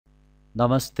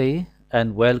Namaste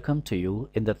and welcome to you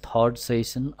in the third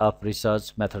session of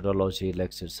Research Methodology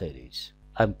Lecture Series.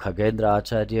 I'm Khagendra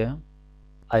Acharya.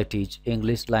 I teach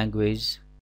English language,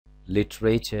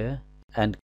 literature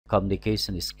and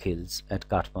communication skills at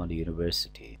Kathmandu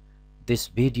University. This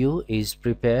video is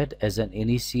prepared as an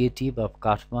initiative of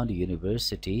Kathmandu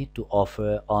University to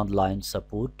offer online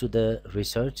support to the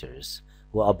researchers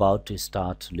who are about to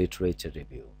start literature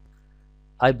review.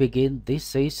 I begin this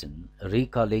session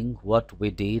recalling what we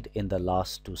did in the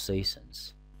last two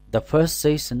sessions. The first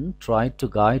session tried to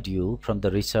guide you from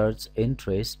the research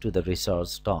interest to the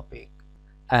research topic,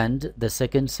 and the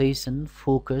second session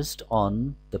focused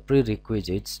on the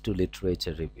prerequisites to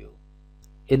literature review.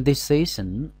 In this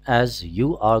session, as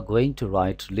you are going to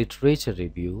write literature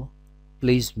review,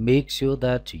 please make sure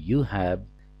that you have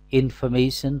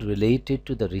information related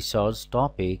to the research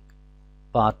topic,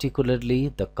 particularly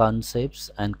the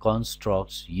concepts and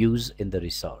constructs used in the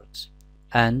research,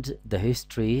 and the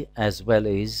history as well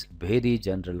as very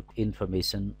general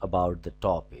information about the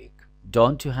topic.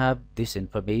 Don't you have this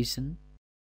information?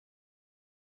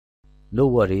 No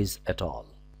worries at all.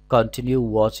 Continue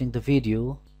watching the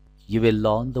video. You will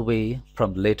learn the way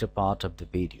from later part of the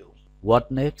video.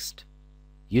 What next?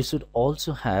 You should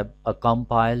also have a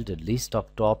compiled list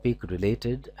of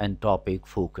topic-related and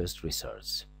topic-focused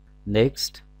research.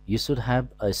 Next, you should have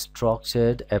a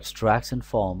structured abstraction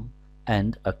form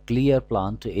and a clear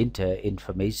plan to enter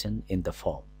information in the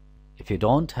form. If you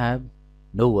don't have,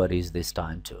 no worries this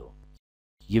time too.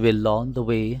 You will learn the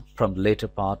way from later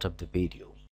part of the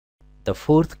video. The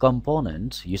fourth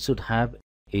component you should have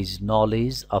is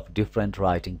knowledge of different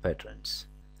writing patterns.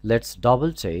 Let's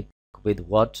double check with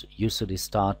what you should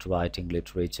start writing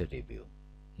literature review.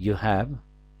 You have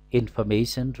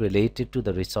information related to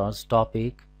the research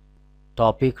topic,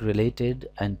 topic-related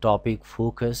and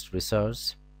topic-focused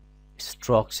research,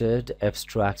 structured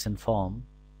abstraction form,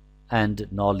 and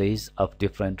knowledge of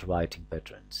different writing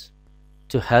patterns.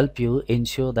 To help you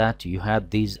ensure that you have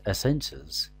these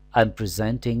essentials, I'm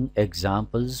presenting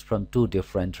examples from two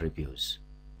different reviews.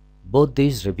 Both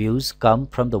these reviews come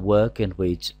from the work in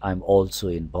which I'm also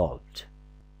involved.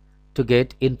 To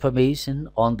get information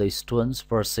on the student's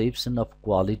perception of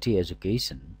quality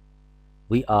education,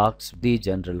 we ask the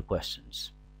general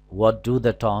questions. What do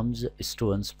the terms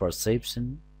student's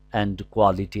perception and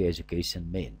quality education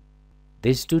mean?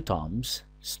 These two terms,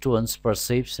 student's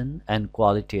perception and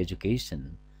quality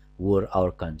education, were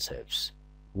our concepts.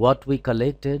 What we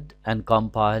collected and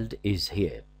compiled is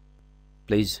here.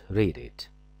 Please read it.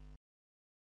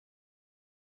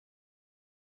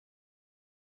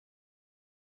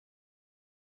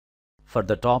 For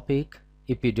the topic,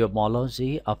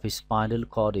 Epidemiology of Spinal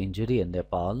Cord Injury in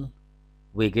Nepal,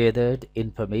 we gathered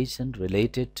information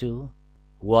related to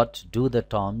what do the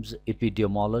terms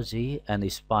epidemiology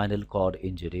and spinal cord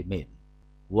injury mean?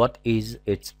 What is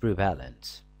its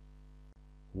prevalence?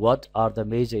 What are the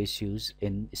major issues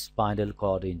in spinal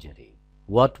cord injury?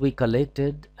 What we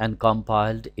collected and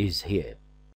compiled is here.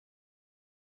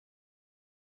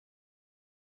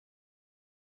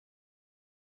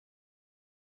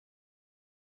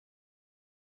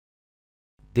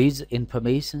 These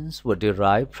informations were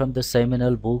derived from the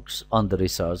seminal books on the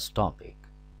research topic.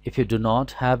 If you do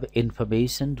not have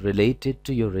information related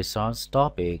to your research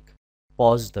topic,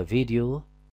 pause the video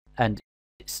and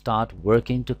start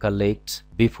working to collect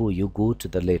before you go to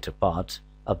the later part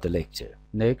of the lecture.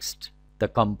 Next, the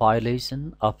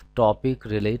compilation of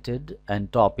topic-related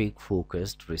and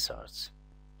topic-focused research.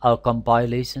 Our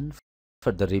compilation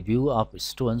for the review of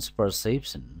students'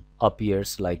 perception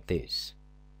appears like this.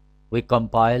 We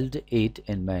compiled it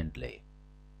in Mendeley,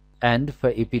 and for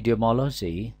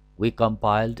epidemiology, we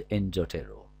compiled in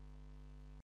Jotero.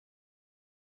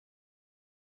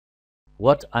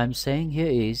 What I'm saying here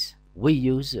is, we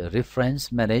use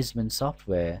reference management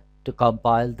software to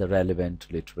compile the relevant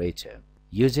literature.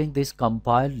 Using this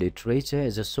compiled literature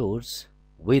as a source,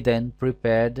 we then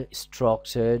prepared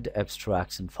structured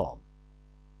abstraction form.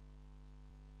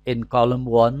 In column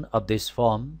 1 of this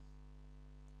form,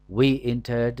 we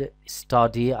entered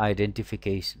study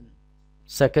identification.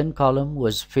 Second column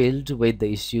was filled with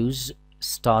the issues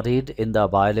studied in the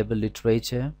available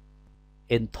literature.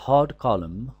 In third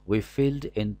column, we filled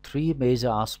in three major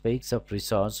aspects of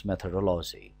research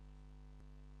methodology: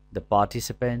 the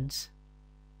participants,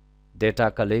 data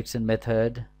collection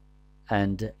method,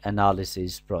 and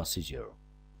analysis procedure.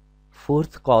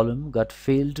 Fourth column got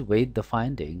filled with the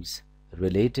findings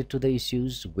related to the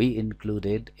issues we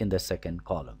included in the second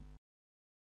column.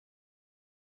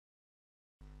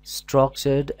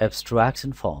 Structured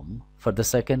abstraction form for the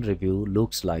second review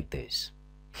looks like this.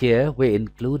 Here we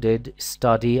included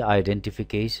study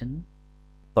identification,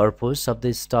 purpose of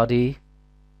the study,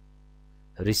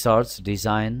 research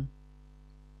design,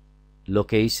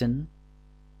 location,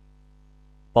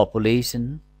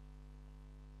 population,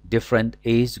 different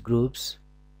age groups,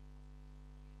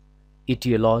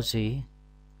 etiology,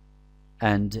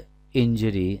 and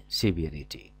injury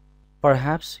severity.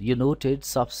 Perhaps you noted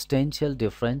substantial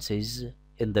differences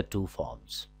in the two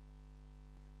forms.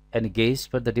 And guess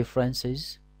for the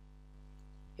differences?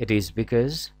 It is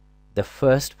because the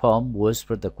first form was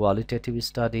for the qualitative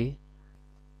study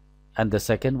and the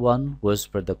second one was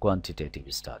for the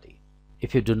quantitative study.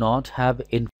 If you do not have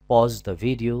pause the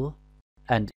video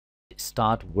and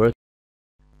start work.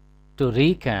 To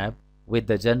recap, with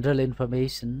the general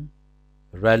information,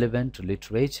 relevant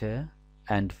literature,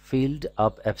 and filled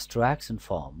up abstraction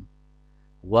form,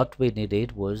 what we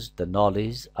needed was the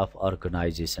knowledge of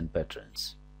organization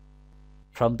patterns.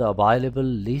 From the available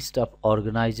list of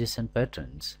organization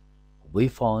patterns, we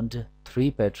found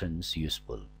 3 patterns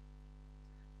useful: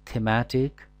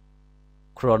 thematic,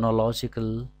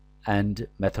 chronological, and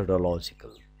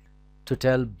methodological. To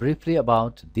tell briefly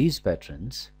about these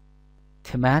patterns,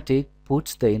 thematic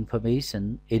puts the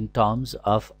information in terms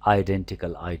of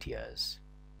identical ideas.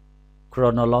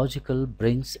 Chronological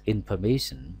brings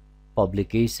information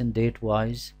publication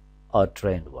date-wise or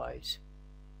trend-wise.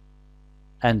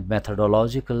 And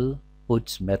methodological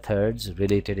puts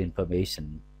methods-related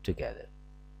information together.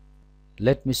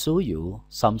 Let me show you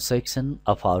some section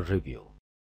of our review.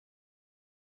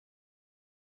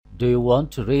 Do you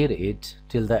want to read it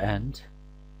till the end?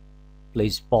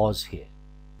 Please pause here.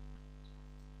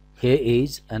 Here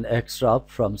is an extract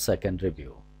from second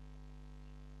review.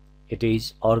 It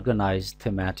is organized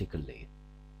thematically.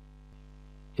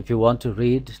 If you want to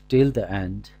read till the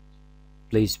end,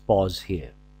 please pause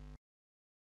here.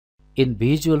 In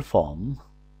visual form,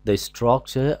 the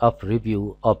structure of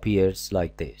review appears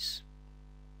like this.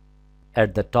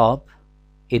 At the top,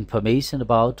 information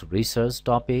about research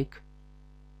topic.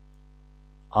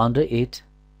 Under it,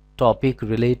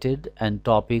 topic-related and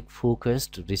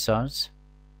topic-focused research.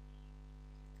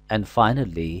 And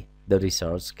finally, the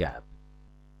research gap.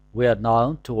 We are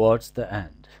now towards the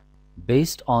end.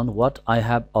 Based on what I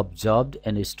have observed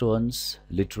in Stone's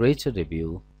literature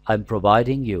review, I am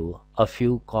providing you a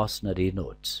few cautionary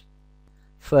notes.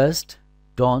 First,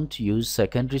 don't use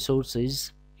secondary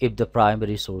sources if the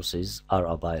primary sources are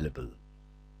available.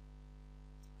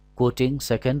 Quoting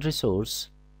secondary source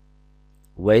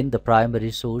when the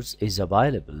primary source is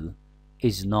available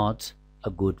is not a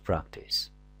good practice.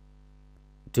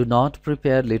 Do not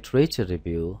prepare literature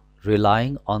review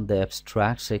relying on the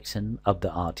abstract section of the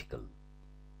article,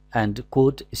 and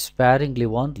quote sparingly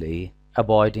only,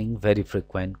 avoiding very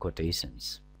frequent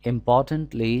quotations.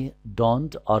 Importantly,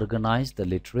 don't organize the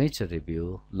literature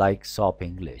review like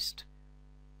shopping list.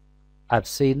 I've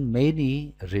seen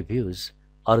many reviews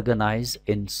organized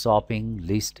in shopping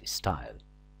list style.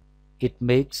 It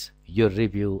makes your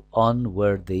review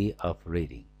unworthy of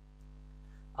reading.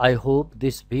 I hope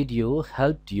this video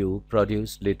helped you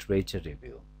produce literature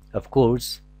review. Of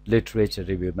course, literature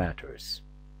review matters.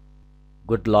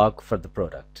 Good luck for the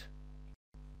product.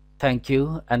 Thank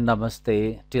you and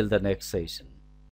namaste till the next session.